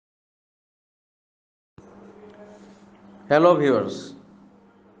Hello viewers.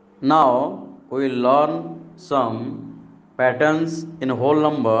 Now we will learn some patterns in whole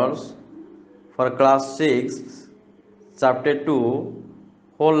numbers for class 6 chapter 2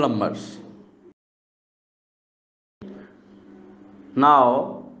 whole numbers.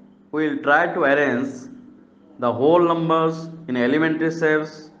 Now we will try to arrange the whole numbers in elementary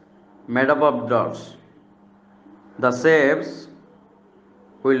shapes made up of dots. The shapes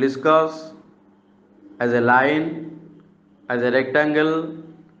we will discuss as a line, as a rectangle,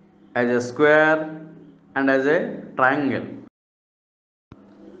 as a square and as a triangle.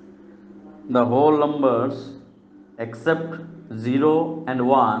 The whole numbers except 0 and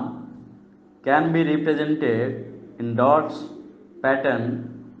 1 can be represented in dots pattern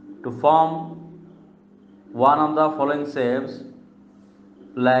to form one of the following shapes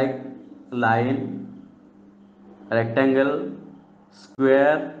like line, rectangle,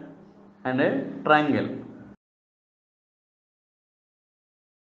 square and a triangle.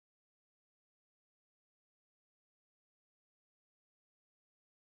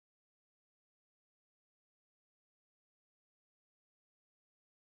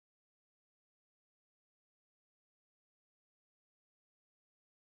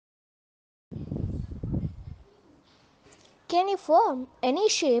 Can you form any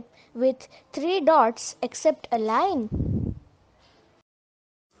shape with three dots except a line?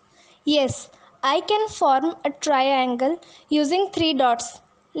 Yes, I can form a triangle using three dots.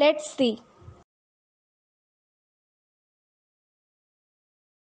 Let's see.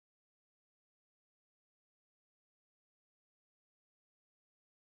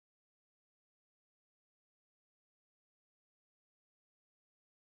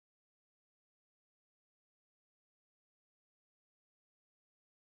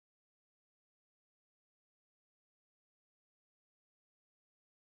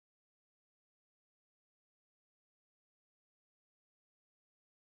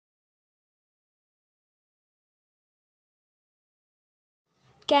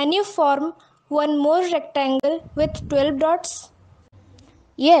 Can you form one more rectangle with 12 dots?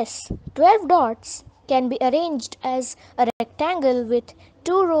 Yes, 12 dots can be arranged as a rectangle with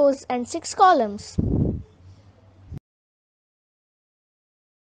 2 rows and 6 columns.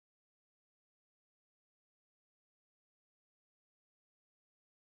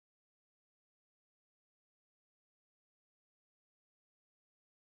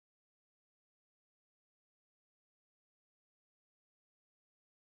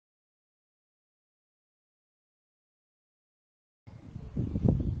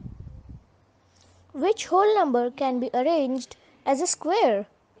 Which whole number can be arranged as a square?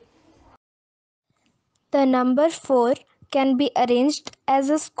 The number 4 can be arranged as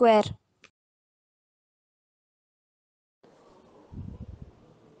a square.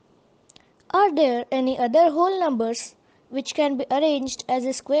 Are there any other whole numbers which can be arranged as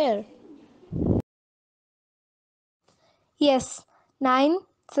a square? Yes, 9,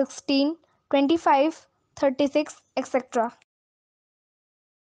 16, 25, 36, etc.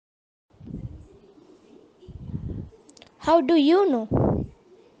 How do you know?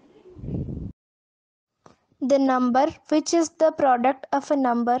 The number which is the product of a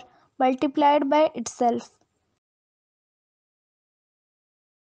number multiplied by itself.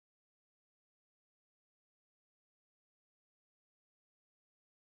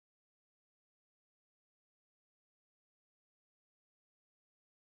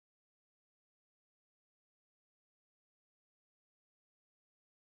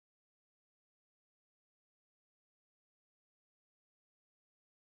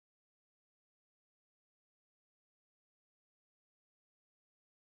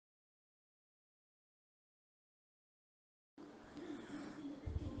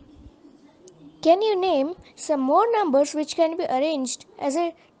 Can you name some more numbers which can be arranged as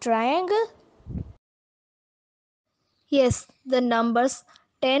a triangle? Yes, the numbers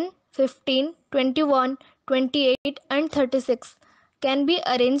 10, 15, 21, 28 and 36 can be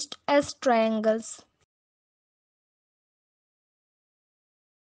arranged as triangles.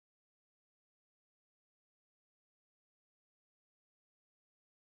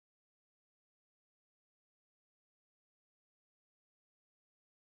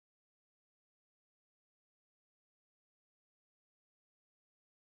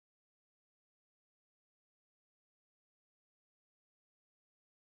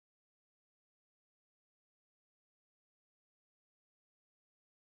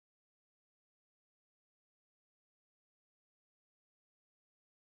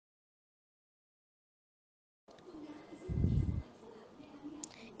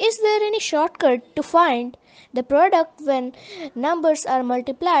 Is there any shortcut to find the product when numbers are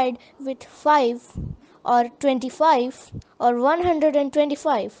multiplied with 5 or 25 or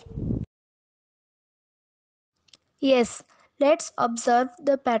 125? Yes, let's observe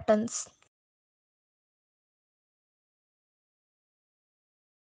the patterns.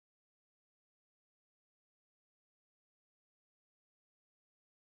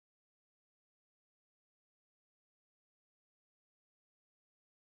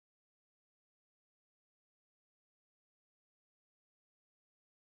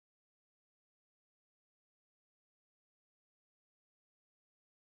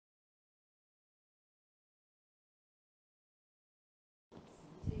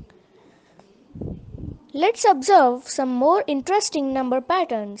 Let's observe some more interesting number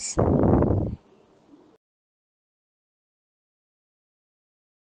patterns.